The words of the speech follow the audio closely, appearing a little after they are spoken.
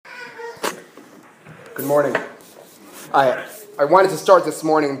Good morning. I wanted to start this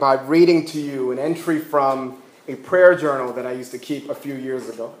morning by reading to you an entry from a prayer journal that I used to keep a few years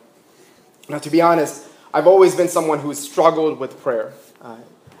ago. Now, to be honest, I've always been someone who's struggled with prayer.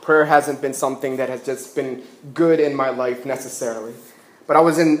 Prayer hasn't been something that has just been good in my life necessarily. But I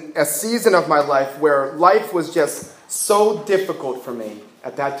was in a season of my life where life was just so difficult for me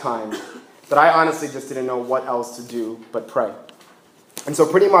at that time that I honestly just didn't know what else to do but pray. And so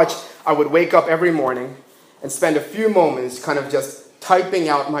pretty much I would wake up every morning and spend a few moments kind of just typing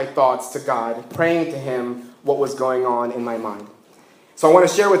out my thoughts to God, praying to Him what was going on in my mind. So I want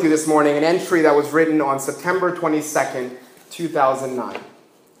to share with you this morning an entry that was written on September 22nd, 2009. And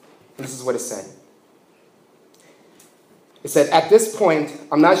this is what it said. It said, "At this point,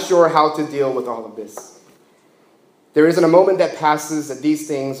 I'm not sure how to deal with all of this. There isn't a moment that passes that these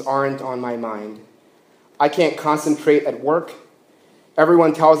things aren't on my mind. I can't concentrate at work.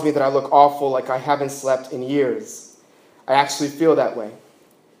 Everyone tells me that I look awful, like I haven't slept in years. I actually feel that way.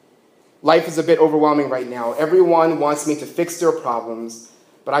 Life is a bit overwhelming right now. Everyone wants me to fix their problems,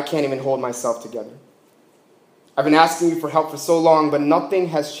 but I can't even hold myself together. I've been asking you for help for so long, but nothing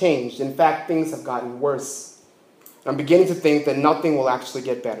has changed. In fact, things have gotten worse. I'm beginning to think that nothing will actually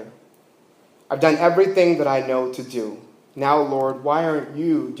get better. I've done everything that I know to do. Now, Lord, why aren't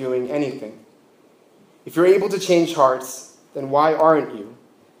you doing anything? If you're able to change hearts, then why aren't you?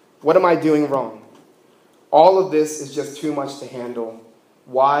 What am I doing wrong? All of this is just too much to handle.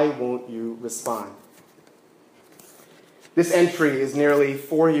 Why won't you respond?" This entry is nearly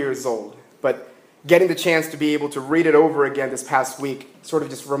 4 years old, but getting the chance to be able to read it over again this past week sort of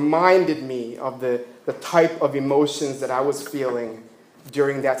just reminded me of the type of emotions that I was feeling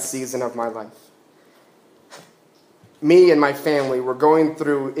during that season of my life. Me and my family were going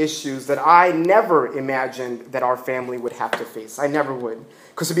through issues that I never imagined that our family would have to face. I never would.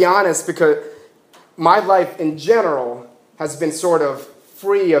 Because to be honest, because my life in general has been sort of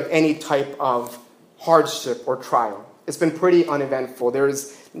free of any type of hardship or trial. It's been pretty uneventful.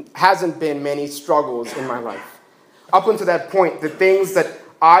 Hasn't been many struggles in my life. Up until that point, the things that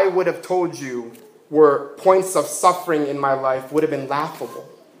I would have told you were points of suffering in my life would have been laughable.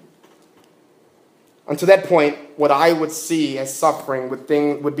 Until that point, what I would see as suffering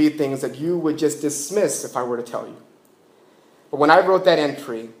would be things that you would just dismiss if I were to tell you. But when I wrote that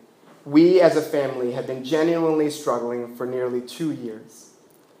entry, we as a family had been genuinely struggling for nearly 2 years.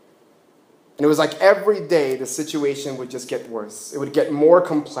 And it was like every day the situation would just get worse. It would get more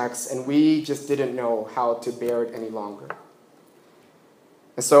complex, and we just didn't know how to bear it any longer.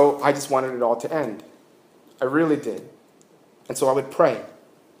 And so I just wanted it all to end. I really did. And so I would pray.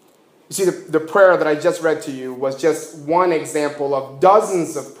 You see, the prayer that I just read to you was just one example of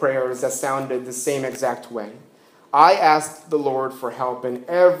dozens of prayers that sounded the same exact way. I asked the Lord for help in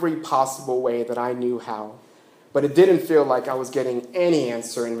every possible way that I knew how, but it didn't feel like I was getting any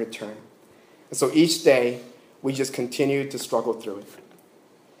answer in return. And so each day, we just continued to struggle through it.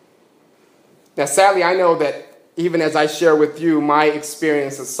 Now, sadly, I know that even as I share with you my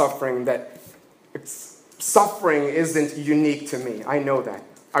experience of suffering, that suffering isn't unique to me. I know that.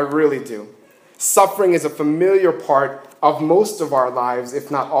 I really do. Suffering is a familiar part of most of our lives,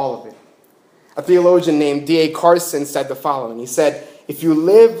 if not all of it. A theologian named D.A. Carson said the following. He said, "If you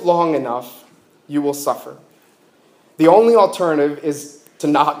live long enough, you will suffer. The only alternative is to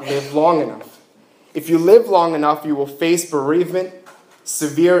not live long enough. If you live long enough, you will face bereavement,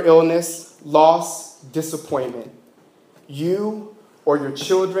 severe illness, loss, disappointment. You or your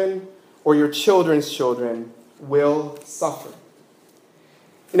children or your children's children will suffer."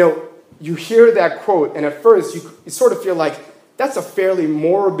 You know, you hear that quote, and at first you sort of feel like that's a fairly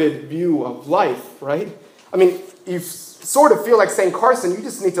morbid view of life, right? I mean, you sort of feel like saying, "Carson, you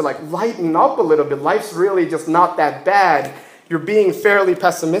just need to lighten up a little bit. Life's really just not that bad. You're being fairly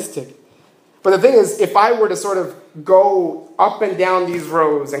pessimistic." But the thing is, if I were to sort of go up and down these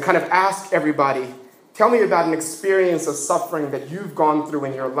rows and kind of ask everybody, tell me about an experience of suffering that you've gone through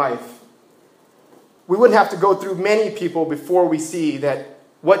in your life, we wouldn't have to go through many people before we see that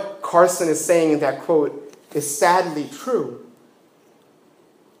what Carson is saying in that quote is sadly true.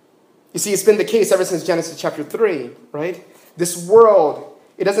 You see, it's been the case ever since Genesis chapter 3, right? This world,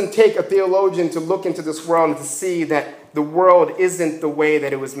 it doesn't take a theologian to look into this world and to see that the world isn't the way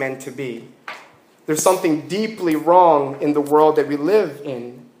that it was meant to be. There's something deeply wrong in the world that we live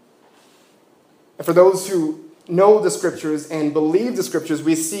in. And for those who know the scriptures and believe the scriptures,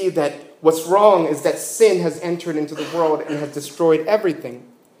 we see that what's wrong is that sin has entered into the world and has destroyed everything.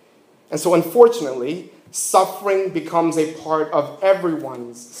 And so unfortunately, suffering becomes a part of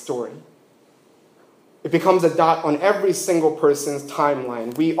everyone's story. It becomes a dot on every single person's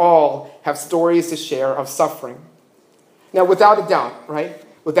timeline. We all have stories to share of suffering. Now, without a doubt, right?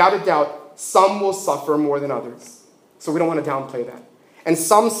 Without a doubt, some will suffer more than others. So we don't want to downplay that. And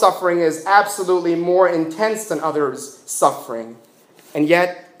some suffering is absolutely more intense than others' suffering. And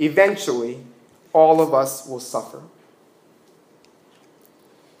yet, eventually, all of us will suffer.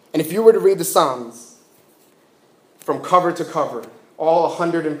 And if you were to read the Psalms from cover to cover, all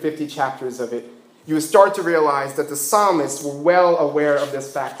 150 chapters of it, you would start to realize that the psalmists were well aware of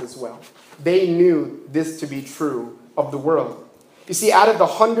this fact as well. They knew this to be true of the world. You see, out of the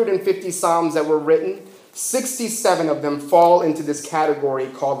 150 psalms that were written, 67 of them fall into this category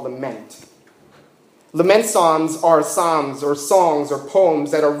called lament. Lament psalms are psalms or songs or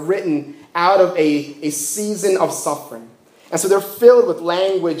poems that are written out of a season of suffering. And so they're filled with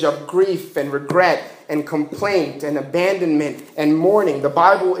language of grief and regret and complaint and abandonment and mourning. The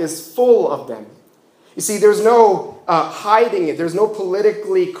Bible is full of them. You see, there's no hiding it. There's no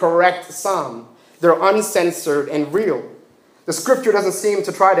politically correct psalm. They're uncensored and real. The scripture doesn't seem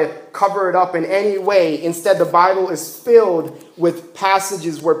to try to cover it up in any way. Instead, the Bible is filled with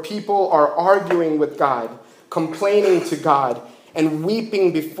passages where people are arguing with God, complaining to God, and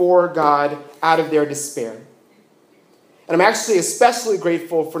weeping before God out of their despair. And I'm actually especially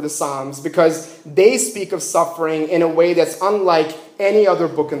grateful for the Psalms because they speak of suffering in a way that's unlike any other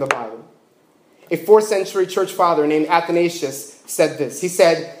book in the Bible. A 4th century church father named Athanasius said this. He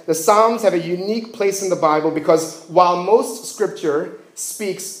said, the Psalms have a unique place in the Bible because while most scripture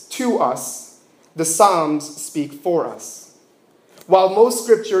speaks to us, the Psalms speak for us. While most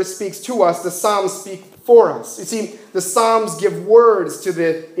scripture speaks to us, the Psalms speak for us. You see, the Psalms give words to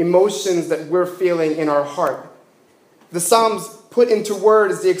the emotions that we're feeling in our heart. The Psalms put into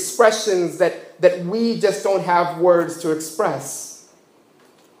words the expressions that we just don't have words to express.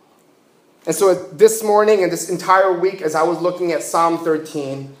 And so this morning and this entire week, as I was looking at Psalm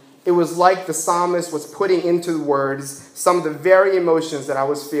 13, it was like the psalmist was putting into words some of the very emotions that I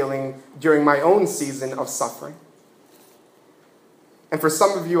was feeling during my own season of suffering. And for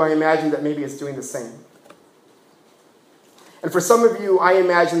some of you, I imagine that maybe it's doing the same. And for some of you, I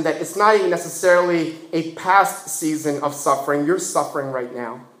imagine that it's not even necessarily a past season of suffering. You're suffering right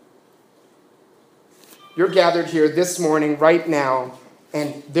now. You're gathered here this morning, right now,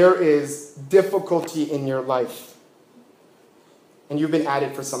 and there is difficulty in your life. And you've been at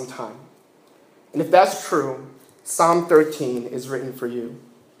it for some time. And if that's true, Psalm 13 is written for you.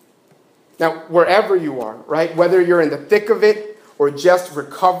 Now, wherever you are, right? Whether you're in the thick of it, or just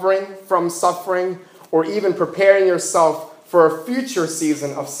recovering from suffering, or even preparing yourself for a future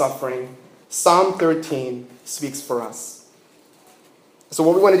season of suffering, Psalm 13 speaks for us. So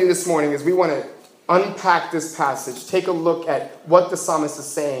what we want to do this morning is we want to unpack this passage, take a look at what the psalmist is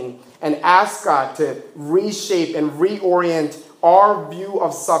saying, and ask God to reshape and reorient our view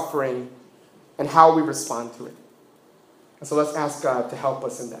of suffering and how we respond to it. And so let's ask God to help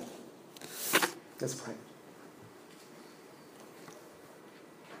us in that. Let's pray.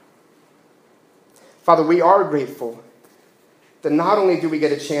 Father, we are grateful that not only do we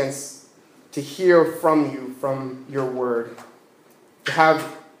get a chance to hear from you, from your word, to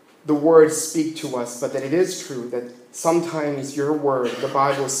have the word speak to us, but that it is true that sometimes your word, the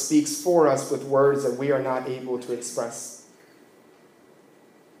Bible, speaks for us with words that we are not able to express.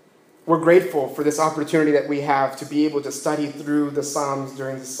 We're grateful for this opportunity that we have to be able to study through the Psalms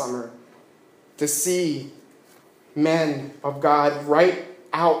during the summer, to see men of God write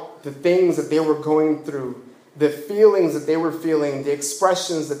out the things that they were going through, the feelings that they were feeling, the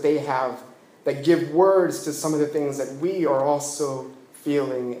expressions that they have that give words to some of the things that we are also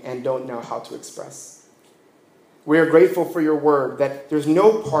feeling and don't know how to express. We are grateful for your word, that there's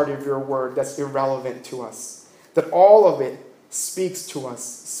no part of your word that's irrelevant to us, that all of it speaks to us,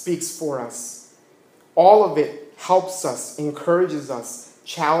 speaks for us. All of it helps us, encourages us,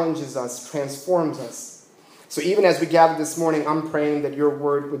 challenges us, transforms us. So even as we gather this morning, I'm praying that your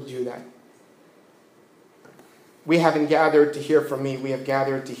word would do that. We haven't gathered to hear from me. We have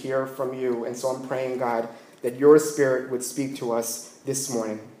gathered to hear from you. And so I'm praying, God, that your spirit would speak to us this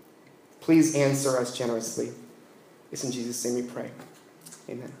morning. Please answer us generously. It's in Jesus' name we pray.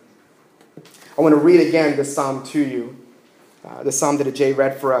 Amen. I want to read again the psalm to you. The psalm that Jay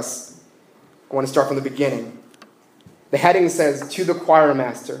read for us. I want to start from the beginning. The heading says, "To the choir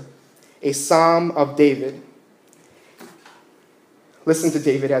master, a psalm of David." Listen to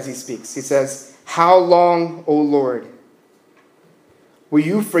David as he speaks. He says, "How long, O Lord, will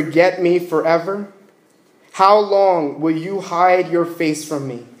you forget me forever? How long will you hide your face from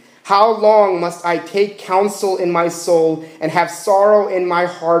me? How long must I take counsel in my soul and have sorrow in my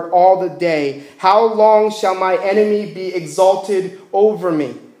heart all the day? How long shall my enemy be exalted over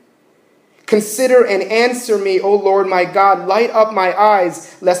me? Consider and answer me, O Lord my God. Light up my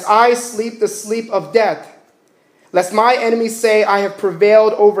eyes, lest I sleep the sleep of death. Lest my enemy say, I have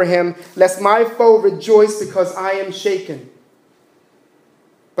prevailed over him. Lest my foe rejoice because I am shaken.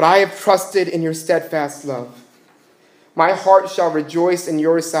 But I have trusted in your steadfast love. My heart shall rejoice in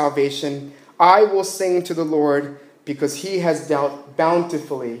your salvation. I will sing to the Lord because he has dealt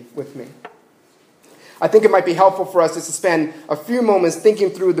bountifully with me. I think it might be helpful for us just to spend a few moments thinking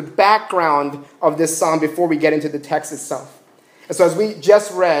through the background of this psalm before we get into the text itself. And so as we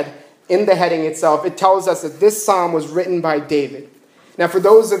just read in the heading itself, it tells us that this psalm was written by David. Now, for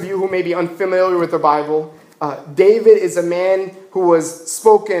those of you who may be unfamiliar with the Bible, David is a man who was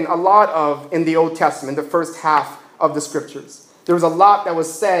spoken a lot of in the Old Testament, the first half of the scriptures. There was a lot that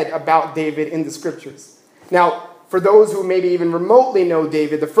was said about David in the scriptures. Now, for those who maybe even remotely know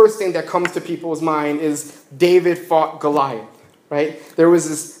David, the first thing that comes to people's mind is David fought Goliath, right? There was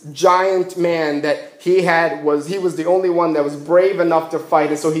this giant man that he was the only one that was brave enough to fight.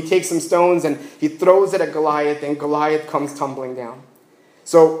 And so he takes some stones and he throws it at Goliath, and Goliath comes tumbling down.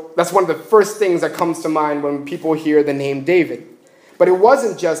 So that's one of the first things that comes to mind when people hear the name David. But it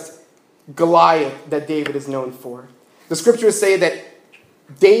wasn't just Goliath that David is known for. The scriptures say that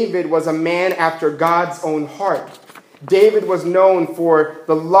David was a man after God's own heart. David was known for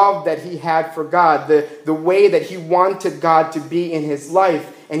the love that he had for God, the way that he wanted God to be in his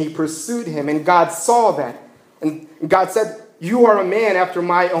life, and he pursued him, and God saw that. And God said, you are a man after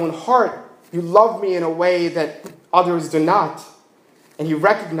my own heart. You love me in a way that others do not. And he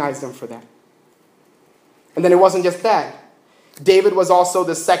recognized him for that. And then it wasn't just that. David was also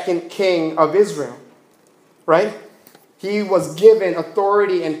the second king of Israel, right? He was given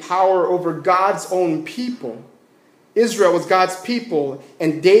authority and power over God's own people. Israel was God's people,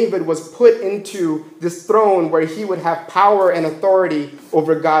 and David was put into this throne where he would have power and authority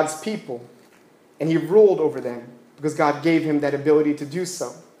over God's people. And he ruled over them because God gave him that ability to do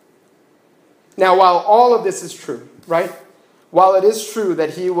so. Now, while all of this is true, right? While it is true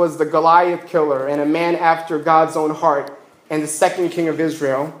that he was the Goliath killer and a man after God's own heart and the second king of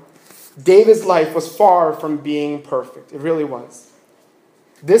Israel, David's life was far from being perfect. It really was.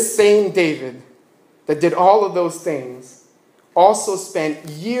 This same David that did all of those things also spent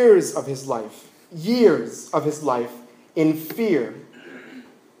years of his life in fear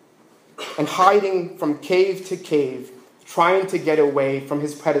and hiding from cave to cave, trying to get away from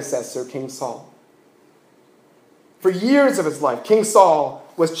his predecessor, King Saul. For years of his life, King Saul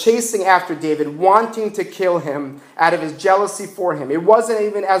was chasing after David, wanting to kill him out of his jealousy for him. It wasn't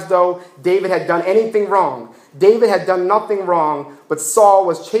even as though David had done anything wrong. David had done nothing wrong, but Saul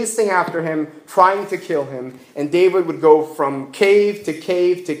was chasing after him, trying to kill him. And David would go from cave to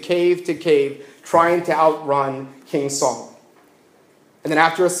cave to cave to cave, trying to outrun King Saul. And then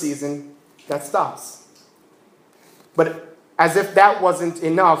after a season, that stops. But as if that wasn't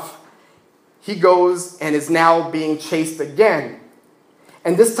enough, he goes and is now being chased again.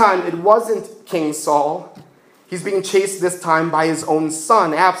 And this time, it wasn't King Saul. He's being chased this time by his own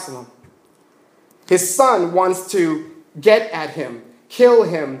son, Absalom. His son wants to get at him, kill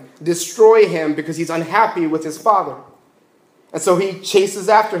him, destroy him because he's unhappy with his father. And so he chases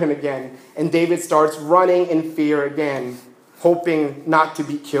after him again, and David starts running in fear again, hoping not to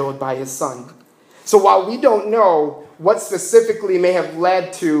be killed by his son. So while we don't know what specifically may have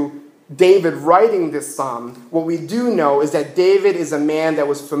led to David writing this psalm, what we do know is that David is a man that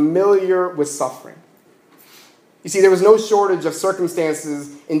was familiar with suffering. You see, there was no shortage of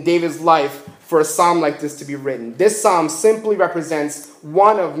circumstances in David's life for a psalm like this to be written. This psalm simply represents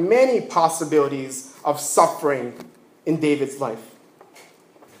one of many possibilities of suffering in David's life.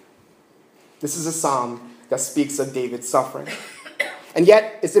 This is a psalm that speaks of David's suffering. And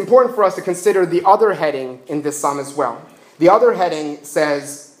yet, it's important for us to consider the other heading in this psalm as well. The other heading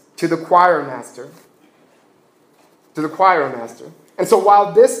says, to the choir master. To the choir master. And so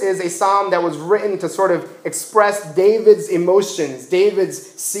while this is a psalm that was written to sort of express David's emotions, David's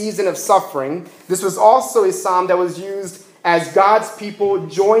season of suffering, this was also a psalm that was used as God's people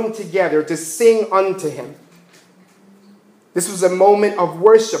joined together to sing unto him. This was a moment of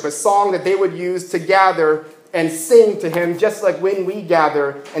worship, a song that they would use to gather and sing to him, just like when we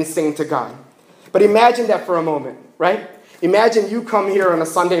gather and sing to God. But imagine that for a moment, right? Imagine you come here on a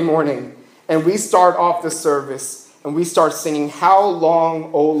Sunday morning and we start off the service and we start singing, "How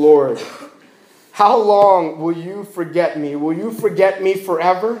long, O Lord? How long will you forget me? Will you forget me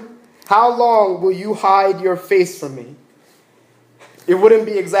forever? How long will you hide your face from me?" it wouldn't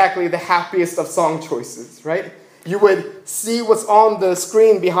be exactly the happiest of song choices, right? You would see what's on the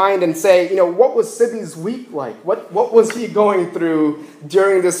screen behind and say, what was Sibby's week like? What was he going through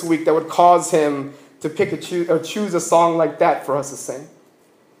during this week that would cause him to pick or choose a song like that for us to sing?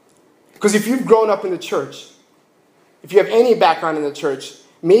 Because if you've grown up in the church, if you have any background in the church,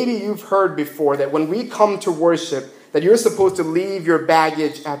 maybe you've heard before that when we come to worship, that you're supposed to leave your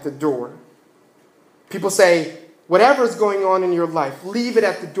baggage at the door. People say, whatever's going on in your life, leave it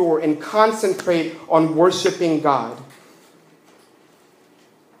at the door and concentrate on worshiping God.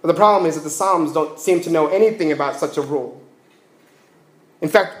 But the problem is that the Psalms don't seem to know anything about such a rule. In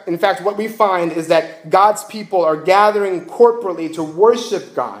fact, what we find is that God's people are gathering corporately to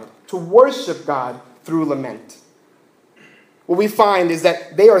worship God through lament. What we find is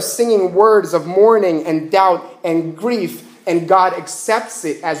that they are singing words of mourning and doubt and grief, and God accepts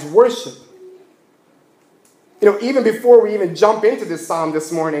it as worship. Even before we even jump into this psalm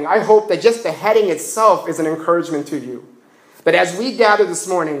this morning, I hope that just the heading itself is an encouragement to you. That as we gather this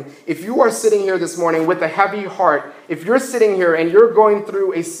morning, if you are sitting here this morning with a heavy heart, if you're sitting here and you're going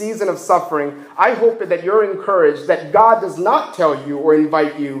through a season of suffering, I hope that you're encouraged that God does not tell you or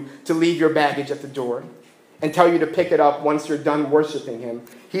invite you to leave your baggage at the door and tell you to pick it up once you're done worshiping him.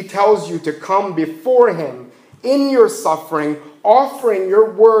 He tells you to come before him in your suffering, offering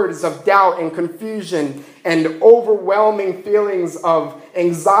your words of doubt and confusion and overwhelming feelings of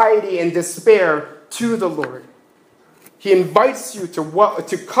anxiety and despair to the Lord. He invites you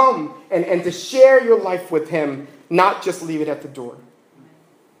to come and to share your life with him, not just leave it at the door.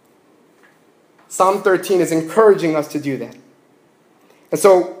 Psalm 13 is encouraging us to do that. And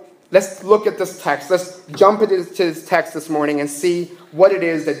so let's look at this text. Let's jump into this text this morning and see what it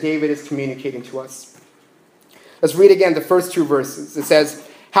is that David is communicating to us. Let's read again the first two verses. It says,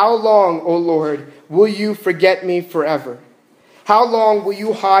 "How long, O Lord, will you forget me forever? How long will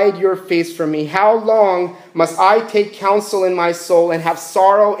you hide your face from me? How long must I take counsel in my soul and have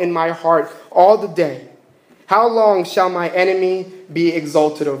sorrow in my heart all the day? How long shall my enemy be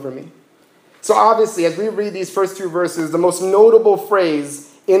exalted over me?" So obviously, as we read these first two verses, the most notable phrase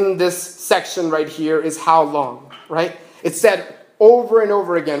in this section right here is "how long," right? It's said over and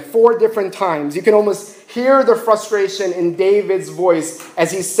over again, 4 different times. You can almost hear the frustration in David's voice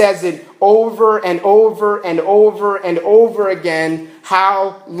as he says it over and over and over and over again.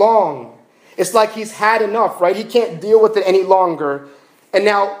 How long? It's like he's had enough, right? He can't deal with it any longer. And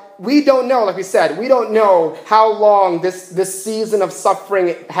now we don't know, like we said, we don't know how long this season of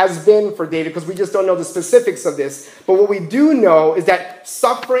suffering has been for David because we just don't know the specifics of this. But what we do know is that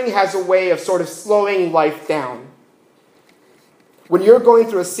suffering has a way of sort of slowing life down. When you're going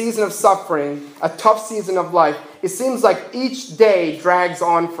through a season of suffering, a tough season of life, it seems like each day drags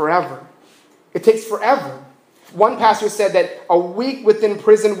on forever. It takes forever. One pastor said that a week within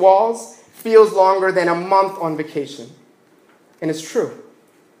prison walls feels longer than a month on vacation. And it's true.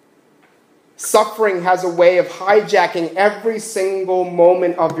 Suffering has a way of hijacking every single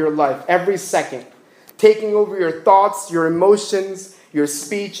moment of your life, every second, taking over your thoughts, your emotions, your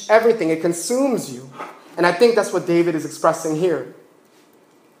speech, everything. It consumes you. And I think that's what David is expressing here.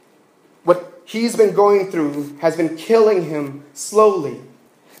 What he's been going through has been killing him slowly,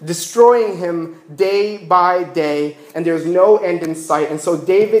 destroying him day by day, and there's no end in sight. And so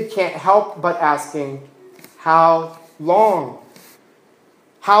David can't help but asking, how long?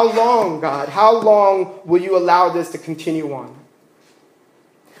 How long, God? How long will you allow this to continue on?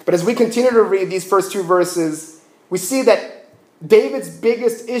 But as we continue to read these first 2 verses, we see that David's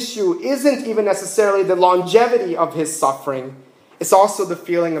biggest issue isn't even necessarily the longevity of his suffering. It's also the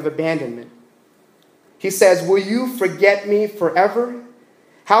feeling of abandonment. He says, "Will you forget me forever?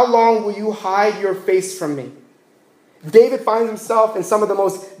 How long will you hide your face from me?" David finds himself in some of the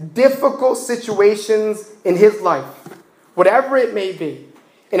most difficult situations in his life, whatever it may be,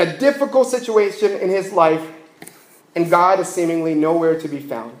 in a difficult situation in his life, and God is seemingly nowhere to be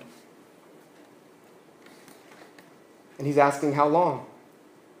found. And he's asking, how long?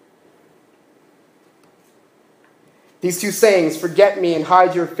 These 2 sayings, "forget me" and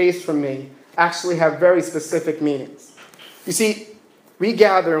 "hide your face from me," actually have very specific meanings. You see, we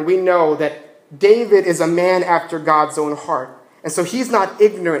gather and we know that David is a man after God's own heart. And so he's not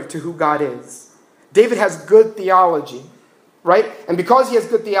ignorant to who God is. David has good theology, right? And because he has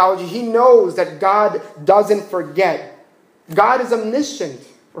good theology, he knows that God doesn't forget. God is omniscient,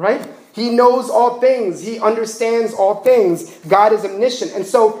 right? He knows all things. He understands all things. God is omniscient. And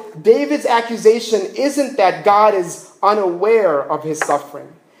so David's accusation isn't that God is unaware of his suffering,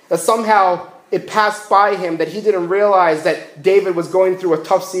 that somehow it passed by him, that he didn't realize that David was going through a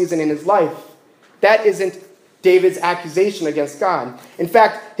tough season in his life. That isn't David's accusation against God. In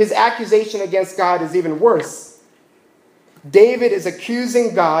fact, his accusation against God is even worse. David is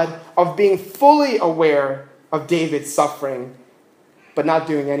accusing God of being fully aware of David's suffering, but not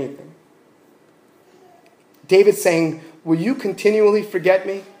doing anything. David's saying, will you continually forget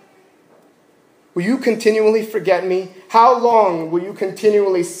me? Will you continually forget me? How long will you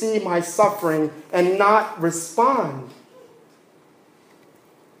continually see my suffering and not respond?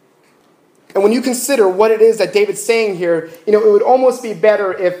 And when you consider what it is that David's saying here, it would almost be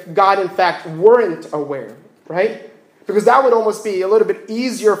better if God, in fact, weren't aware, right? Because that would almost be a little bit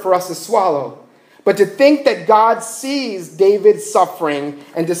easier for us to swallow. But to think that God sees David's suffering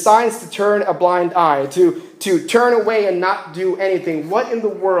and decides to turn a blind eye, to turn away and not do anything, what in the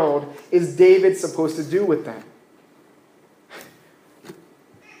world is David supposed to do with that?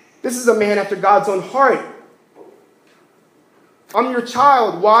 This is a man after God's own heart. I'm your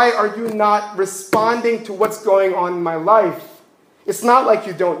child. Why are you not responding to what's going on in my life? It's not like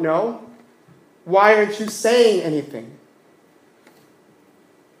you don't know. Why aren't you saying anything?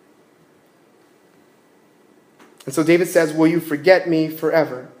 And so David says, will you forget me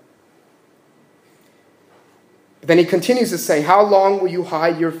forever? Then he continues to say, how long will you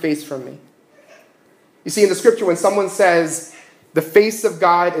hide your face from me? You see, in the scripture, when someone says, the face of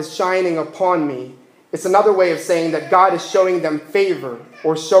God is shining upon me, it's another way of saying that God is showing them favor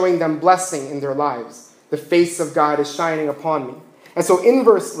or showing them blessing in their lives. The face of God is shining upon me. And so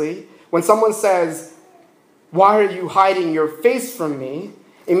inversely, when someone says, why are you hiding your face from me?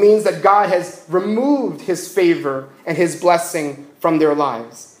 It means that God has removed his favor and his blessing from their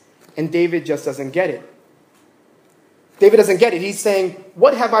lives. And David just doesn't get it. David doesn't get it. He's saying,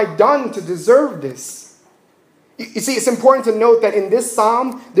 what have I done to deserve this? You see, it's important to note that in this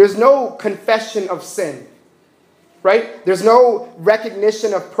psalm, there's no confession of sin, right? There's no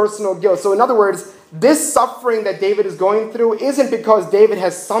recognition of personal guilt. So in other words, this suffering that David is going through isn't because David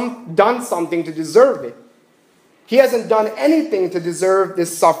has done something to deserve it. He hasn't done anything to deserve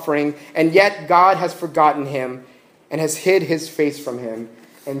this suffering, and yet God has forgotten him and has hid his face from him.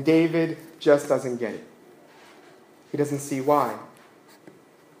 And David just doesn't get it. He doesn't see why.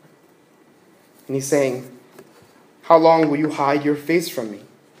 And he's saying, how long will you hide your face from me?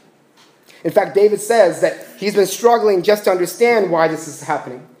 In fact, David says that he's been struggling just to understand why this is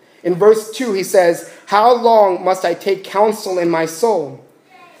happening. In verse 2, he says, how long must I take counsel in my soul?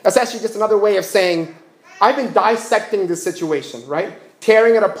 That's actually just another way of saying, I've been dissecting this situation, right?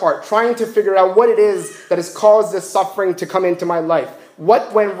 Tearing it apart, trying to figure out what it is that has caused this suffering to come into my life.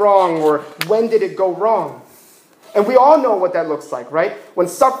 What went wrong, or when did it go wrong? And we all know what that looks like, right? When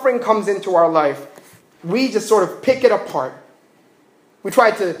suffering comes into our life, we just sort of pick it apart. We try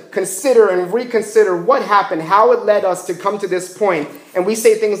to consider and reconsider what happened, how it led us to come to this point. And we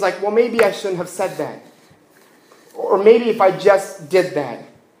say things like, well, maybe I shouldn't have said that. Or maybe if I just did that. And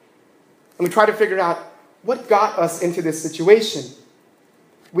we try to figure out what got us into this situation.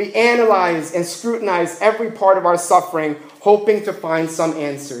 We analyze and scrutinize every part of our suffering, hoping to find some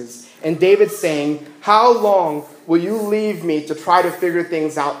answers. And David's saying, how long will you leave me to try to figure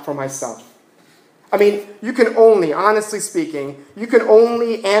things out for myself? I mean, you can only, honestly speaking, you can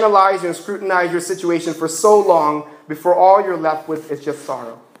only analyze and scrutinize your situation for so long before all you're left with is just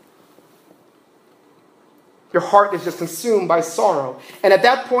sorrow. Your heart is just consumed by sorrow. And at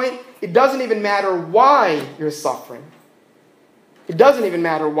that point, it doesn't even matter why you're suffering. It doesn't even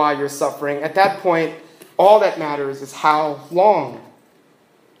matter why you're suffering. At that point, all that matters is how long.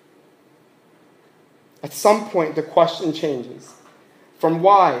 At some point, the question changes. From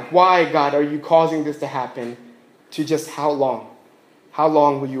why? Why, God, are you causing this to happen? To just how long? How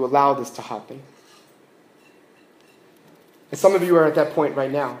long will you allow this to happen? And some of you are at that point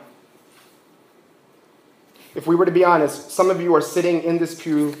right now. If we were to be honest, some of you are sitting in this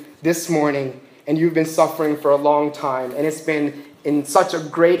pew this morning and you've been suffering for a long time, and it's been in such a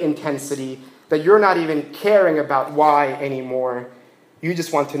great intensity that you're not even caring about why anymore. You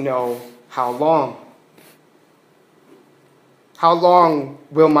just want to know how long. How long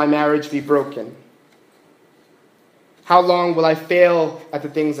will my marriage be broken? How long will I fail at the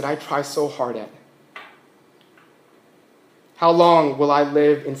things that I try so hard at? How long will I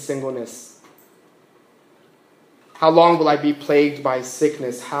live in singleness? How long will I be plagued by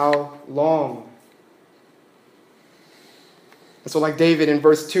sickness? How long? And so like David in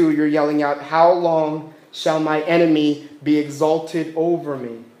verse 2, you're yelling out, how long shall my enemy be exalted over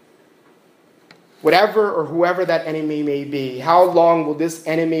me? Whatever or whoever that enemy may be, how long will this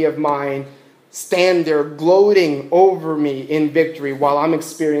enemy of mine stand there gloating over me in victory while I'm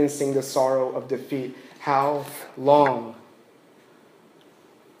experiencing the sorrow of defeat? How long?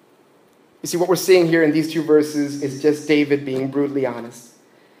 You see, what we're seeing here in these two verses is just David being brutally honest.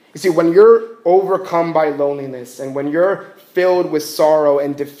 You see, when you're overcome by loneliness and when you're filled with sorrow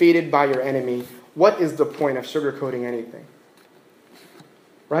and defeated by your enemy, what is the point of sugarcoating anything?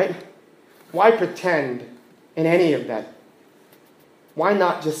 Right? Why pretend in any of that? Why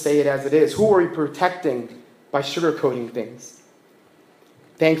not just say it as it is? Who are you protecting by sugarcoating things?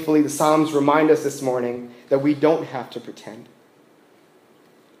 Thankfully, the Psalms remind us this morning that we don't have to pretend.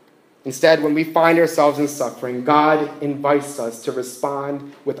 Instead, when we find ourselves in suffering, God invites us to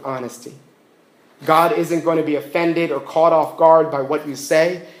respond with honesty. God isn't going to be offended or caught off guard by what you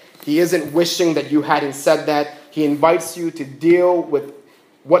say. He isn't wishing that you hadn't said that. He invites you to deal with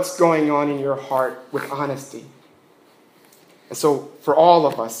what's going on in your heart with honesty. And so, for all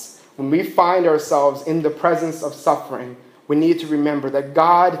of us, when we find ourselves in the presence of suffering, we need to remember that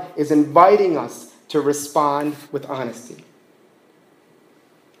God is inviting us to respond with honesty.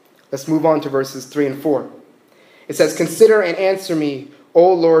 Let's move on to verses 3 and 4. It says, "Consider and answer me,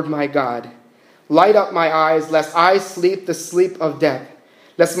 O Lord my God. Light up my eyes, lest I sleep the sleep of death.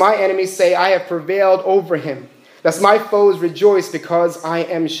 Lest my enemies say, I have prevailed over him. Lest my foes rejoice because I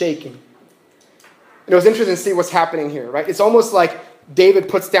am shaken." It was interesting to see what's happening here, right? It's almost like David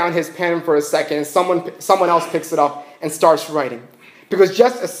puts down his pen for a second and someone else picks it up and starts writing. Because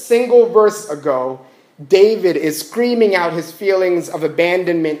just a single verse ago, David is screaming out his feelings of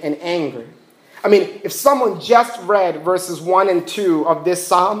abandonment and anger. I mean, if someone just read verses 1 and 2 of this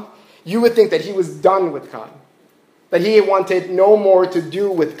psalm, you would think that he was done with God, that he wanted no more to do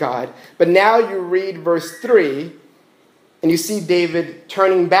with God. But now you read verse 3, and you see David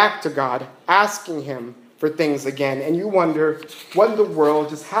turning back to God, asking him for things again, and you wonder, what in the world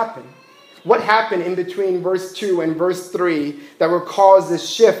just happened? What happened in between verse 2 and verse 3 that would cause this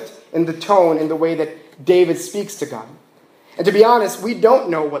shift in the tone, in the way that David speaks to God? And to be honest, we don't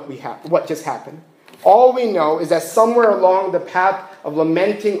know what just happened. All we know is that somewhere along the path of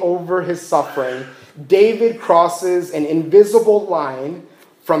lamenting over his suffering, David crosses an invisible line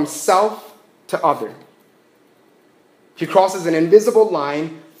from self to other. He crosses an invisible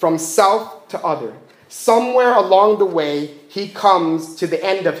line from self to other. Somewhere along the way, he comes to the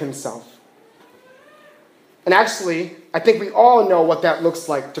end of himself. And actually, I think we all know what that looks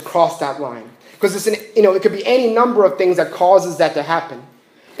like to cross that line. Because it could be any number of things that causes that to happen.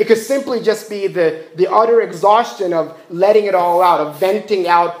 It could simply just be the utter exhaustion of letting it all out, of venting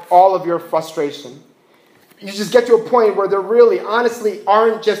out all of your frustration. You just get to a point where there really, honestly,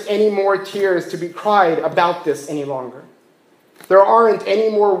 aren't just any more tears to be cried about this any longer. There aren't any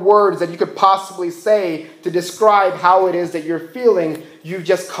more words that you could possibly say to describe how it is that you're feeling. You've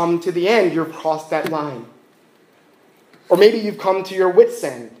just come to the end. You've crossed that line. Or maybe you've come to your wit's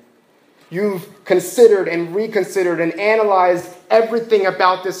end. You've considered and reconsidered and analyzed everything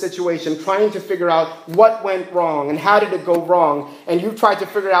about this situation, trying to figure out what went wrong and how did it go wrong. And you've tried to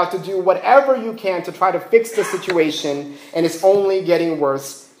figure out to do whatever you can to try to fix the situation, and it's only getting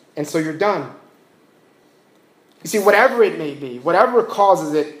worse, and so you're done. You see, whatever it may be, whatever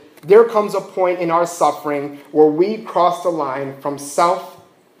causes it, there comes a point in our suffering where we cross the line from self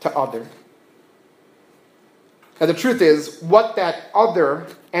to other. Now, the truth is, what that other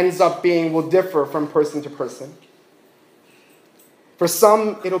ends up being will differ from person to person. For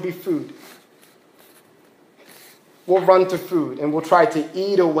some, it'll be food. We'll run to food and we'll try to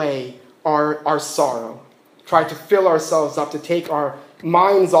eat away our sorrow, try to fill ourselves up, to take our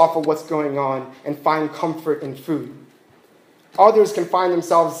minds off of what's going on and find comfort in food. Others can find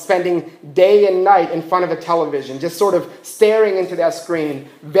themselves spending day and night in front of a television, just sort of staring into that screen,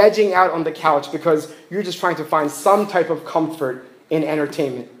 vegging out on the couch because you're just trying to find some type of comfort in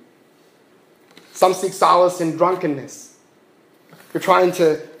entertainment. Some seek solace in drunkenness. You're trying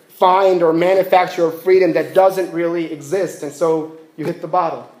to find or manufacture a freedom that doesn't really exist, and so you hit the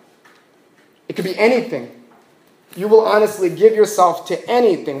bottle. It could be anything. You will honestly give yourself to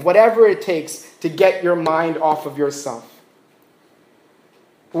anything, whatever it takes to get your mind off of yourself.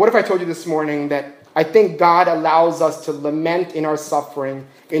 But what if I told you this morning that I think God allows us to lament in our suffering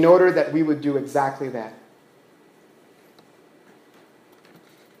in order that we would do exactly that?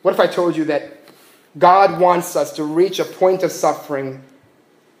 What if I told you that God wants us to reach a point of suffering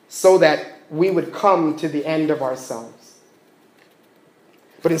so that we would come to the end of ourselves?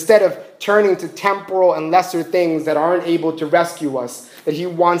 But instead of turning to temporal and lesser things that aren't able to rescue us, that he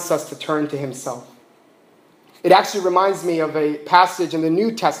wants us to turn to himself. It actually reminds me of a passage in the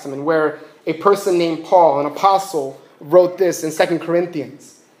New Testament where a person named Paul, an apostle, wrote this in 2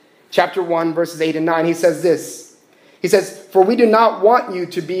 Corinthians. Chapter 1, verses 8 and 9. He says this. He says, "For we do not want you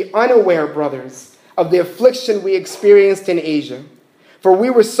to be unaware, brothers, of the affliction we experienced in Asia. For we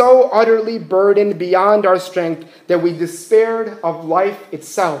were so utterly burdened beyond our strength that we despaired of life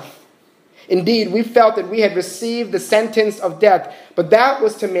itself. Indeed, we felt that we had received the sentence of death, but that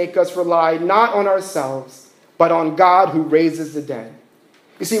was to make us rely not on ourselves, but on God who raises the dead.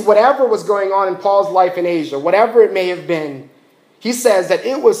 You see, whatever was going on in Paul's life in Asia, whatever it may have been, he says that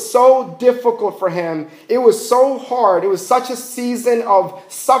it was so difficult for him, it was so hard, it was such a season of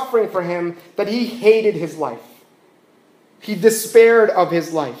suffering for him that he hated his life. He despaired of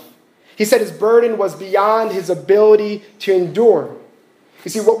his life. He said his burden was beyond his ability to endure. You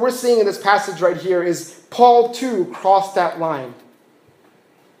see, what we're seeing in this passage right here is Paul too crossed that line.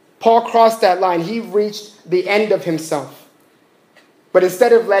 Paul crossed that line. He reached the end of himself. But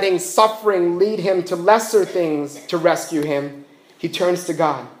instead of letting suffering lead him to lesser things to rescue him, he turns to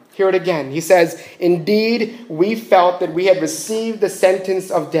God. Hear it again. He says, indeed, we felt that we had received the sentence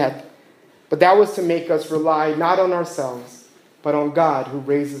of death, but that was to make us rely not on ourselves, but on God who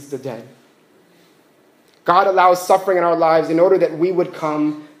raises the dead. God allows suffering in our lives in order that we would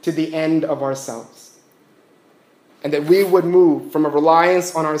come to the end of ourselves. And that we would move from a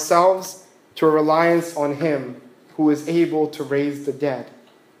reliance on ourselves to a reliance on Him who is able to raise the dead.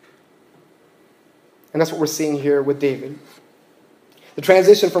 And that's what we're seeing here with David. The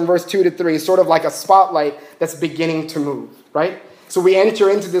transition from verse 2 to 3 is sort of like a spotlight that's beginning to move, right? So we enter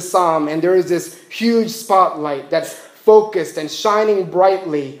into this psalm, and there is this huge spotlight that's focused and shining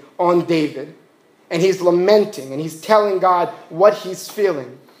brightly on David. And he's lamenting, and he's telling God what he's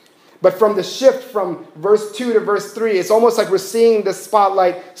feeling. But from the shift from verse 2 to verse 3, it's almost like we're seeing the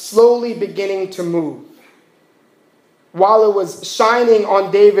spotlight slowly beginning to move. While it was shining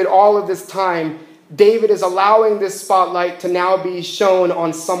on David all of this time, David is allowing this spotlight to now be shown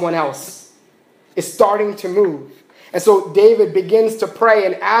on someone else. It's starting to move. And so David begins to pray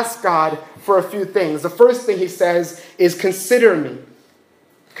and ask God for a few things. The first thing he says is, consider me.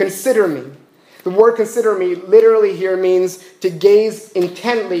 Consider me. The word consider me literally here means to gaze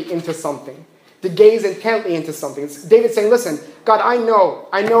intently into something. To gaze intently into something. It's David saying, listen, God, I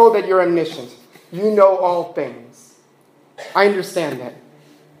know that you're omniscient. You know all things. I understand that.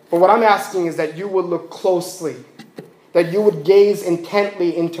 But what I'm asking is that you would look closely, that you would gaze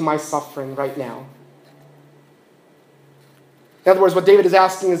intently into my suffering right now. In other words, what David is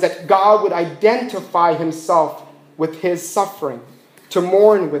asking is that God would identify himself with his suffering, to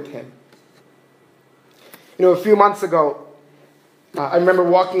mourn with him. You know, a few months ago, I remember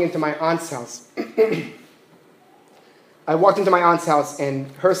walking into my aunt's house. I walked into my aunt's house,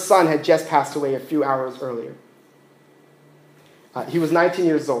 and her son had just passed away a few hours earlier. He was 19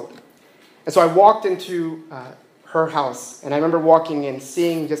 years old. And so I walked into her house, and I remember walking in,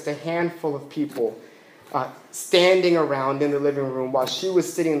 seeing just a handful of people standing around in the living room while she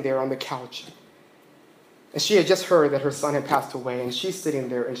was sitting there on the couch. And she had just heard that her son had passed away, and she's sitting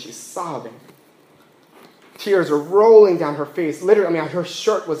there and she's sobbing. Tears are rolling down her face. Literally, her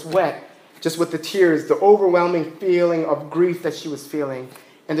shirt was wet just with the tears, the overwhelming feeling of grief that she was feeling.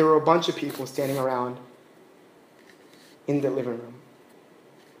 And there were a bunch of people standing around in the living room.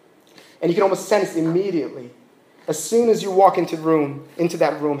 And you can almost sense immediately, as soon as you walk into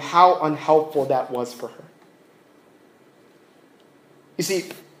that room, how unhelpful that was for her. You see,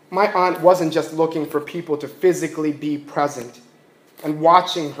 my aunt wasn't just looking for people to physically be present and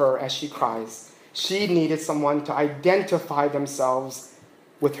watching her as she cries. She needed someone to identify themselves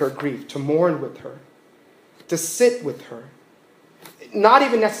with her grief, to mourn with her, to sit with her. Not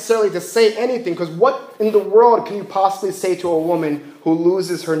even necessarily to say anything, because what in the world can you possibly say to a woman who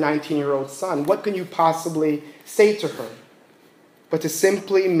loses her 19-year-old son? What can you possibly say to her? But to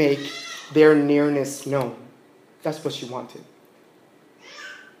simply make their nearness known. That's what she wanted.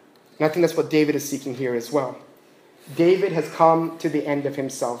 And I think that's what David is seeking here as well. David has come to the end of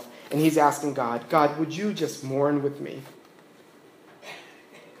himself, and he's asking God, God, would you just mourn with me?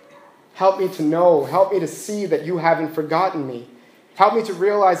 Help me to know, help me to see that you haven't forgotten me. Help me to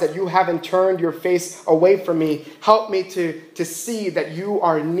realize that you haven't turned your face away from me. Help me to see that you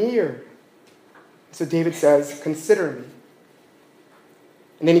are near. So David says, consider me.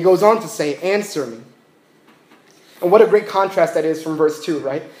 And then he goes on to say, answer me. And what a great contrast that is from verse 2,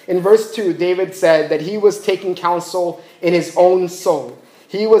 right? In verse 2, David said that he was taking counsel in his own soul.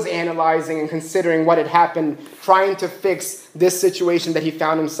 He was analyzing and considering what had happened, trying to fix this situation that he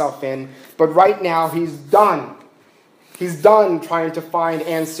found himself in. But right now, he's done. He's done trying to find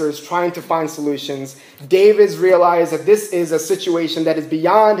answers, trying to find solutions. David's realized that this is a situation that is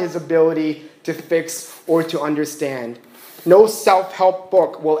beyond his ability to fix or to understand. No self-help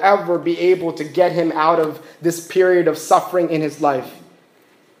book will ever be able to get him out of this period of suffering in his life.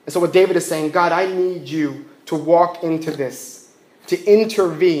 And so what David is saying, God, I need you to walk into this. to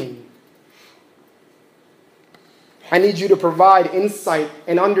intervene. I need you to provide insight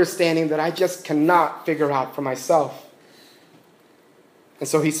and understanding that I just cannot figure out for myself. And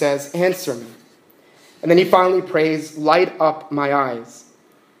so he says, answer me. And then he finally prays, light up my eyes.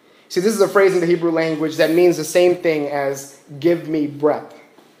 See, this is a phrase in the Hebrew language that means the same thing as give me breath.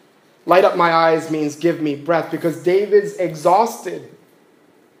 Light up my eyes means give me breath because David's exhausted.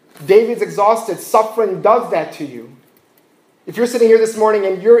 David's exhausted. Suffering does that to you. If you're sitting here this morning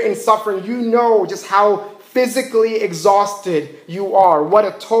and you're in suffering, you know just how physically exhausted you are. What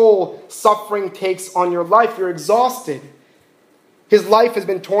a toll suffering takes on your life. You're exhausted. His life has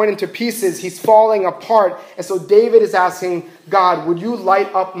been torn into pieces. He's falling apart. And so David is asking God, would you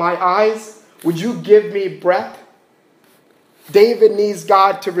light up my eyes? Would you give me breath? David needs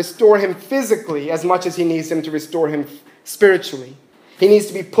God to restore him physically as much as he needs him to restore him spiritually. He needs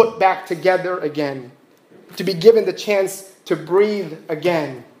to be put back together again, to be given the chance to breathe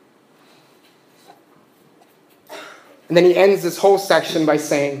again. And then he ends this whole section by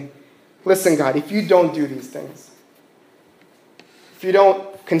saying, listen, God, if you don't do these things, if you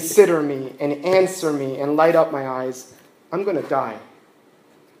don't consider me and answer me and light up my eyes, I'm going to die.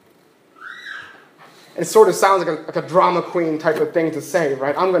 And it sort of sounds like a drama queen type of thing to say,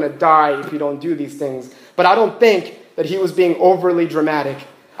 right? I'm going to die if you don't do these things. But I don't think that he was being overly dramatic.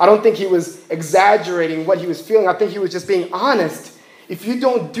 I don't think he was exaggerating what he was feeling. I think he was just being honest. If you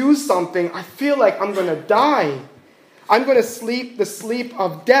don't do something, I feel like I'm going to die. I'm going to sleep the sleep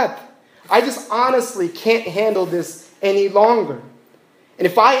of death. I just honestly can't handle this any longer. And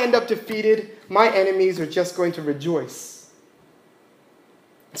if I end up defeated, my enemies are just going to rejoice.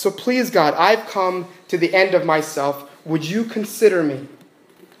 So please, God, I've come to the end of myself. Would you consider me?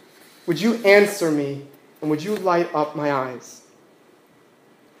 Would you answer me? And would you light up my eyes?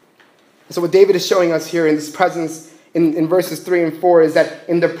 And so what David is showing us here in this presence, in verses 3 and 4, is that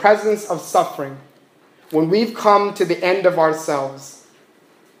in the presence of suffering, when we've come to the end of ourselves,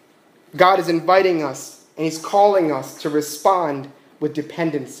 God is inviting us and he's calling us to respond with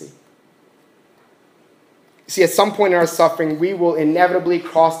dependency. See, at some point in our suffering, we will inevitably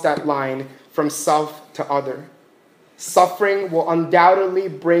cross that line from self to other. Suffering will undoubtedly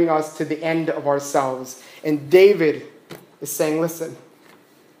bring us to the end of ourselves. And David is saying, listen,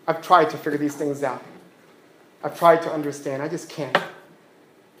 I've tried to figure these things out. I've tried to understand. I just can't.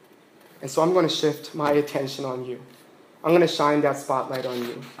 And so I'm going to shift my attention on you. I'm going to shine that spotlight on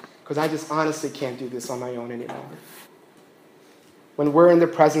you because I just honestly can't do this on my own any longer. When we're in the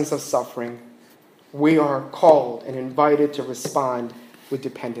presence of suffering, we are called and invited to respond with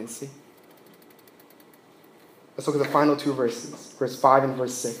dependency. Let's look at the final two verses, verse 5 and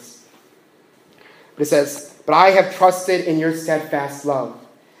verse 6. But it says, but I have trusted in your steadfast love.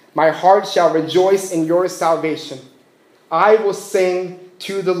 My heart shall rejoice in your salvation. I will sing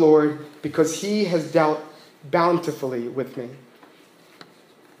to the Lord because he has dealt bountifully with me.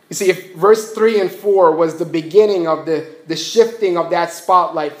 You see, if verse 3 and 4 was the beginning of the shifting of that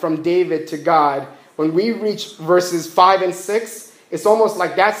spotlight from David to God, when we reach verses 5 and 6, it's almost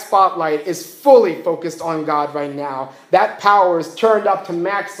like that spotlight is fully focused on God right now. That power is turned up to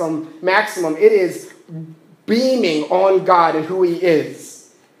maximum. It is beaming on God and who he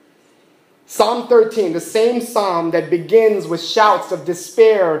is. Psalm 13, the same psalm that begins with shouts of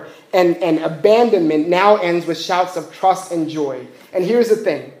despair and abandonment, now ends with shouts of trust and joy. And here's the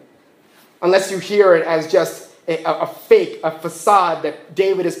thing. Unless you hear it as just a fake, a facade that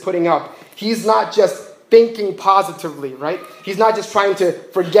David is putting up. He's not just thinking positively, right? He's not just trying to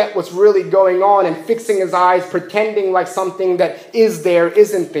forget what's really going on and fixing his eyes, pretending like something that is there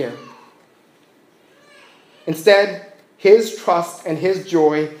isn't there. Instead, his trust and his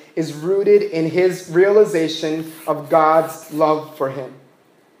joy is rooted in his realization of God's love for him.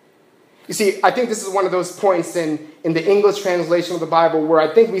 You see, I think this is one of those points in the English translation of the Bible where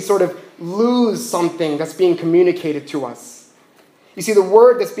I think we sort of lose something that's being communicated to us. You see, the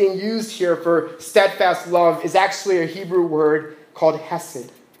word that's being used here for steadfast love is actually a Hebrew word called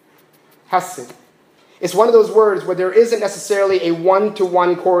hesed. Hesed. It's one of those words where there isn't necessarily a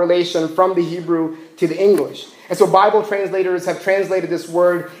one-to-one correlation from the Hebrew to the English. And so Bible translators have translated this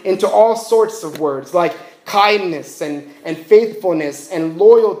word into all sorts of words like kindness and faithfulness and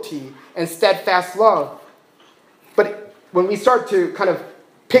loyalty and steadfast love. But when we start to kind of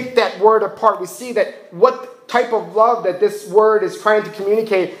pick that word apart, we see that what type of love that this word is trying to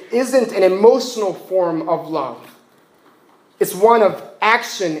communicate isn't an emotional form of love. It's one of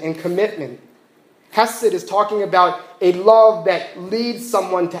action and commitment. Hesed is talking about a love that leads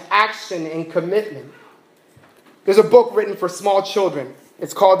someone to action and commitment. There's a book written for small children.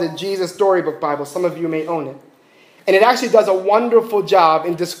 It's called the Jesus Storybook Bible. Some of you may own it. And it actually does a wonderful job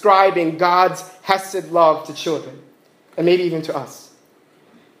in describing God's hesed love to children, and maybe even to us.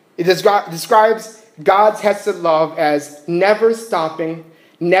 It describes God's hesed love as never stopping,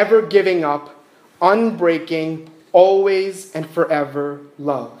 never giving up, unbreaking, always and forever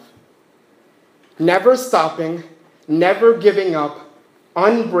love. Never stopping, never giving up,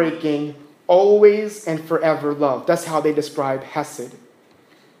 unbreaking, always and forever love. That's how they describe hesed.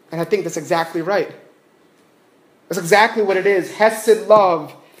 And I think that's exactly right. That's exactly what it is. Hesed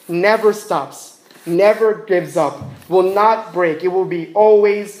love never stops, never gives up, will not break. It will be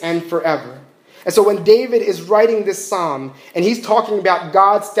always and forever. And so when David is writing this psalm and he's talking about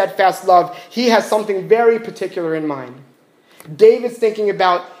God's steadfast love, he has something very particular in mind. David's thinking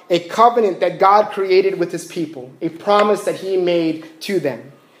about a covenant that God created with his people, a promise that he made to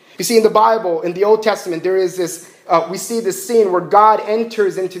them. You see, in the Bible, in the Old Testament, there is this, we see this scene where God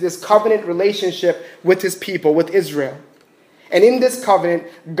enters into this covenant relationship with his people, with Israel. And in this covenant,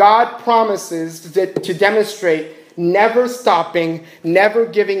 God promises to demonstrate never stopping, never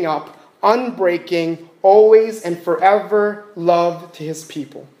giving up, unbreaking, always and forever love to his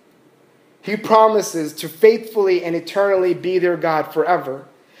people. He promises to faithfully and eternally be their God forever,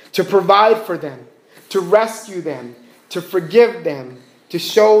 to provide for them, to rescue them, to forgive them, to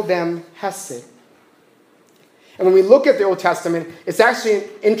show them hesed. And when we look at the Old Testament, it's actually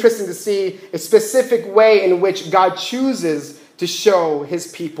interesting to see a specific way in which God chooses to show his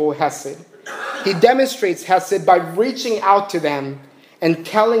people hesed. He demonstrates hesed by reaching out to them and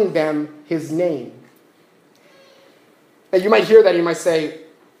telling them his name. Now you might hear that and you might say,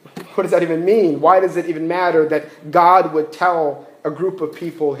 what does that even mean? Why does it even matter that God would tell a group of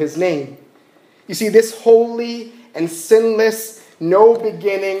people his name? You see, this holy and sinless, no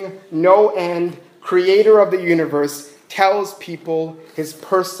beginning, no end, creator of the universe tells people his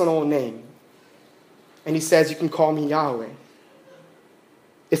personal name. And he says, you can call me Yahweh.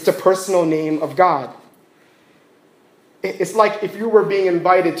 It's the personal name of God. It's like if you were being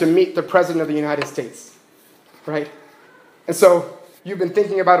invited to meet the President of the United States, right? And so you've been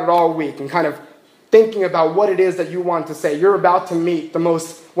thinking about it all week and kind of thinking about what it is that you want to say. You're about to meet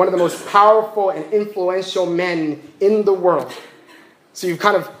one of the most powerful and influential men in the world. So you've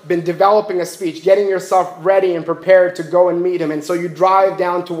kind of been developing a speech, getting yourself ready and prepared to go and meet him. And so you drive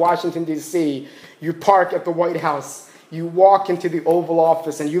down to Washington, D.C. You park at the White House. You walk into the Oval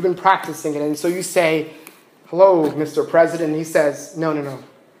Office, and you've been practicing it. And so you say, hello, Mr. President. And he says, no.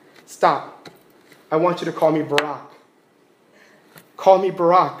 Stop. I want you to call me Barack. Call me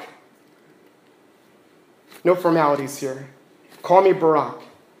Barack. No formalities here. Call me Barack.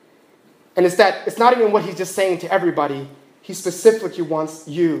 And it's not even what he's just saying to everybody. He specifically wants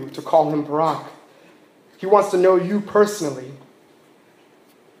you to call him Barack. He wants to know you personally.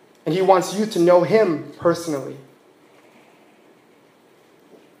 And he wants you to know him personally.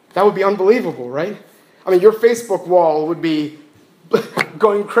 That would be unbelievable, right? I mean, your Facebook wall would be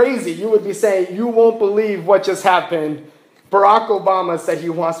going crazy. You would be saying, you won't believe what just happened. Barack Obama said he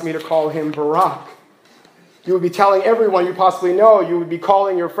wants me to call him Barack. You would be telling everyone you possibly know. You would be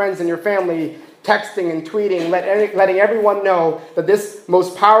calling your friends and your family, texting and tweeting, letting everyone know that this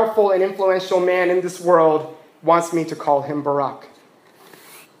most powerful and influential man in this world wants me to call him Barack.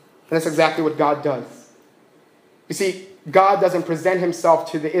 And that's exactly what God does. You see, God doesn't present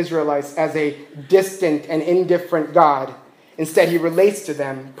himself to the Israelites as a distant and indifferent God. Instead, he relates to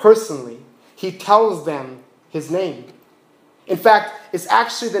them personally. He tells them his name. In fact, it's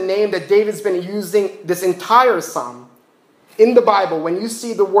actually the name that David's been using this entire psalm. In the Bible, when you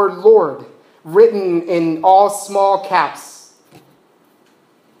see the word Lord written in all small caps,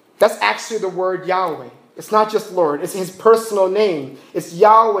 that's actually the word Yahweh. It's not just Lord. It's his personal name. It's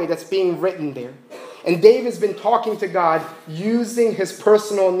Yahweh that's being written there. And David's been talking to God using his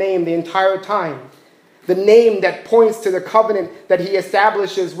personal name the entire time. The name that points to the covenant that he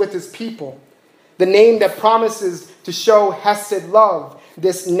establishes with his people. The name that promises to show hesed love.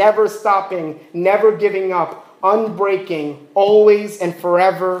 This never stopping, never giving up, unbreaking, always and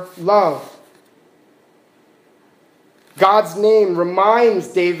forever love. God's name reminds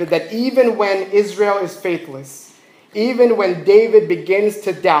David that even when Israel is faithless, even when David begins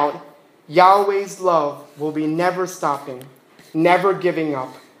to doubt, Yahweh's love will be never stopping, never giving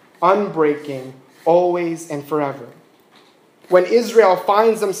up, unbreaking, always and forever. When Israel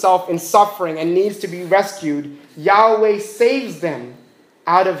finds himself in suffering and needs to be rescued, Yahweh saves them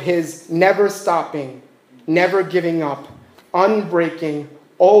out of his never stopping, never giving up, unbreaking,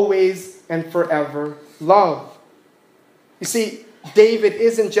 always and forever love. You see, David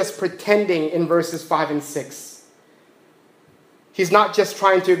isn't just pretending in verses 5 and 6. He's not just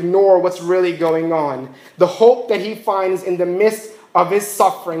trying to ignore what's really going on. The hope that he finds in the midst of his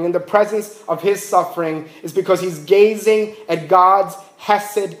suffering, in the presence of his suffering, is because he's gazing at God's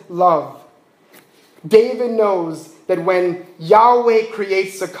hesed love. David knows that when Yahweh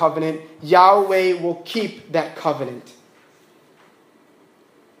creates a covenant, Yahweh will keep that covenant.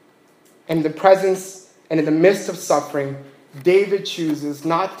 And in the presence and in the midst of suffering, David chooses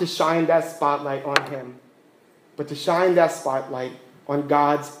not to shine that spotlight on him, but to shine that spotlight on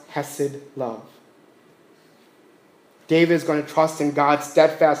God's hesed love. David is going to trust in God's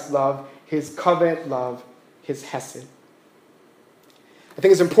steadfast love, his covenant love, his hesed. I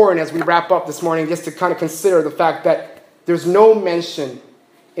think it's important as we wrap up this morning just to kind of consider the fact that there's no mention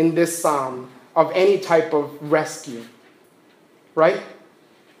in this psalm of any type of rescue, right?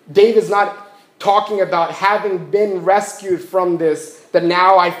 David's not talking about having been rescued from this, that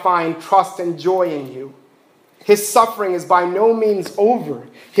now I find trust and joy in you. His suffering is by no means over.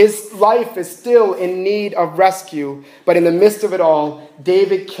 His life is still in need of rescue. But in the midst of it all,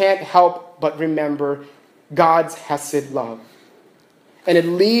 David can't help but remember God's hesed love. And it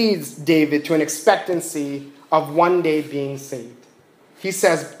leads David to an expectancy of one day being saved. He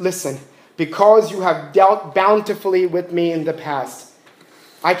says, listen, because you have dealt bountifully with me in the past,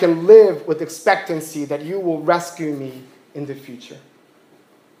 I can live with expectancy that you will rescue me in the future.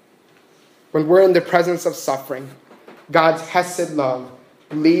 When we're in the presence of suffering, God's hesed love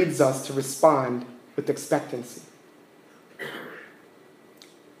leads us to respond with expectancy.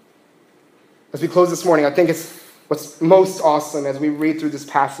 As we close this morning, I think it's what's most awesome as we read through this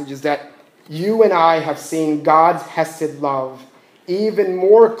passage is that you and I have seen God's hesed love even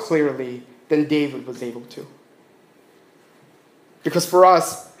more clearly than David was able to. Because for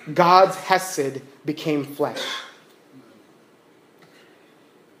us, God's hesed became flesh.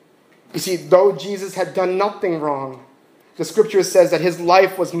 You see, though Jesus had done nothing wrong, the scripture says that his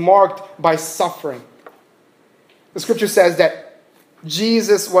life was marked by suffering. The scripture says that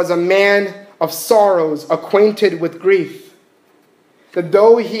Jesus was a man of sorrows, acquainted with grief. That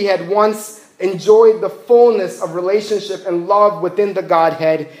though he had once enjoyed the fullness of relationship and love within the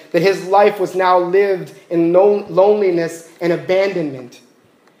Godhead, that his life was now lived in loneliness and abandonment.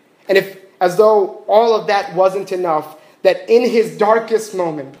 And as though all of that wasn't enough, that in his darkest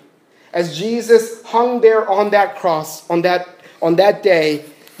moment, as Jesus hung there on that cross, on that day,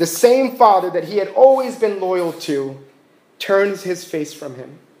 the same Father that he had always been loyal to turns his face from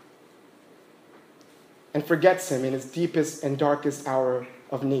him and forgets him in his deepest and darkest hour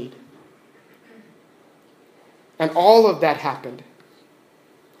of need. And all of that happened.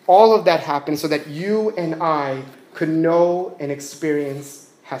 All of that happened so that you and I could know and experience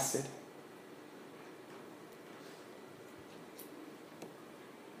hesed.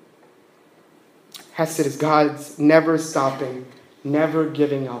 Hesed is God's never stopping, never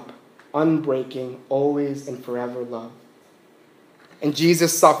giving up, unbreaking, always and forever love. And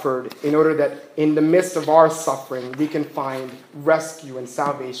Jesus suffered in order that in the midst of our suffering, we can find rescue and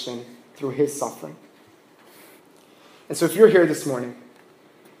salvation through his suffering. And so if you're here this morning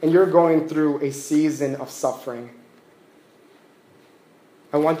and you're going through a season of suffering,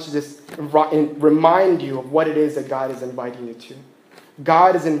 I want to just remind you of what it is that God is inviting you to.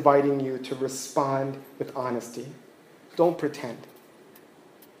 God is inviting you to respond with honesty. Don't pretend.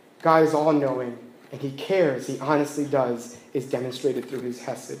 God is all-knowing, and he cares. He honestly does, is demonstrated through his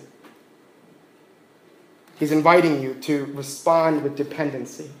hesed. He's inviting you to respond with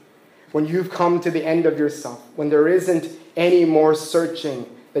dependency. When you've come to the end of yourself, when there isn't any more searching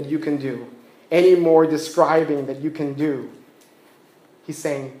that you can do, any more describing that you can do, he's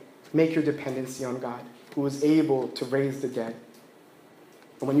saying, make your dependency on God, who is able to raise the dead.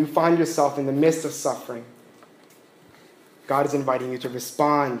 And when you find yourself in the midst of suffering, God is inviting you to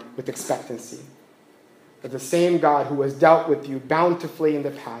respond with expectancy. That the same God who has dealt with you bountifully in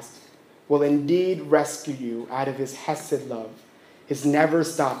the past will indeed rescue you out of his hesed love, his never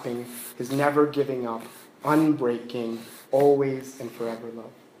stopping, his never giving up, unbreaking, always and forever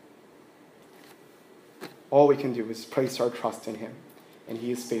love. All we can do is place our trust in him, and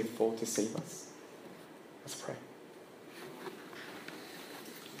he is faithful to save us. Let's pray.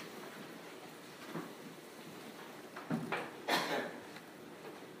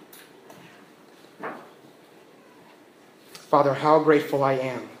 Father, how grateful I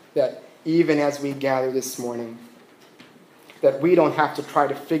am that even as we gather this morning, that we don't have to try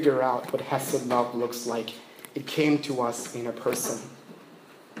to figure out what hesed love looks like. It came to us in a person.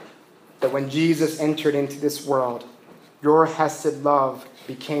 That when Jesus entered into this world, your hesed love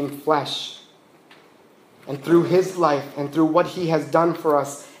became flesh. And through his life and through what he has done for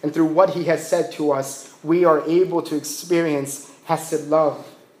us and through what he has said to us, we are able to experience hesed love.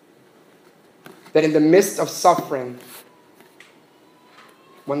 That in the midst of suffering,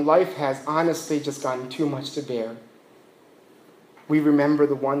 when life has honestly just gotten too much to bear, we remember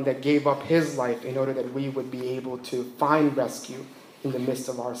the one that gave up his life in order that we would be able to find rescue in the midst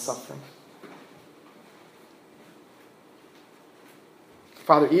of our suffering.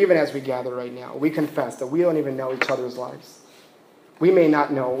 Father, even as we gather right now, we confess that we don't even know each other's lives. We may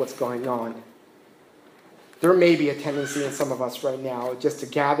not know what's going on. There may be a tendency in some of us right now just to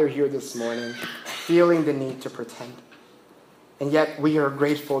gather here this morning, feeling the need to pretend. And yet we are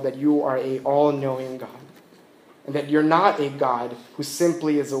grateful that you are an all-knowing God. And that you're not a God who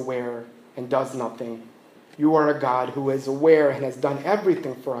simply is aware and does nothing. You are a God who is aware and has done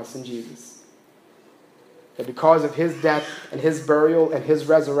everything for us in Jesus. That because of his death and his burial and his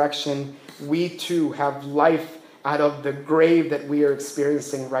resurrection, we too have life out of the grave that we are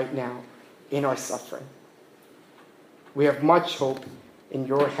experiencing right now in our suffering. We have much hope in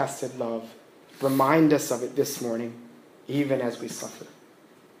your hesed love. Remind us of it this morning, even as we suffer.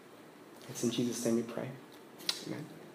 It's in Jesus' name we pray. Amen.